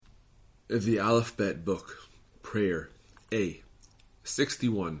The Aleph-Bet book. Prayer. A.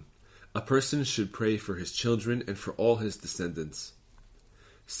 61. A person should pray for his children and for all his descendants.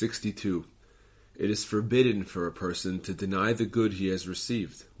 62. It is forbidden for a person to deny the good he has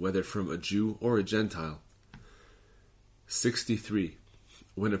received, whether from a Jew or a Gentile. 63.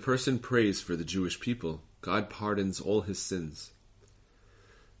 When a person prays for the Jewish people, God pardons all his sins.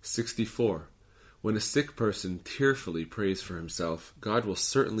 64. When a sick person tearfully prays for himself, God will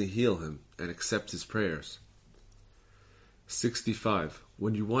certainly heal him and accept his prayers. 65.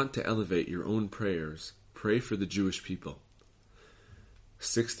 When you want to elevate your own prayers, pray for the Jewish people.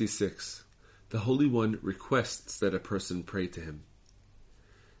 66. The Holy One requests that a person pray to him.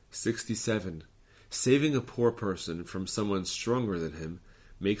 67. Saving a poor person from someone stronger than him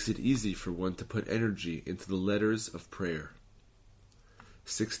makes it easy for one to put energy into the letters of prayer.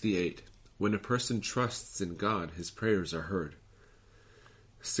 68. When a person trusts in God, his prayers are heard.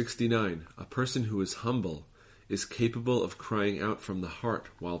 69. A person who is humble is capable of crying out from the heart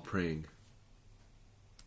while praying.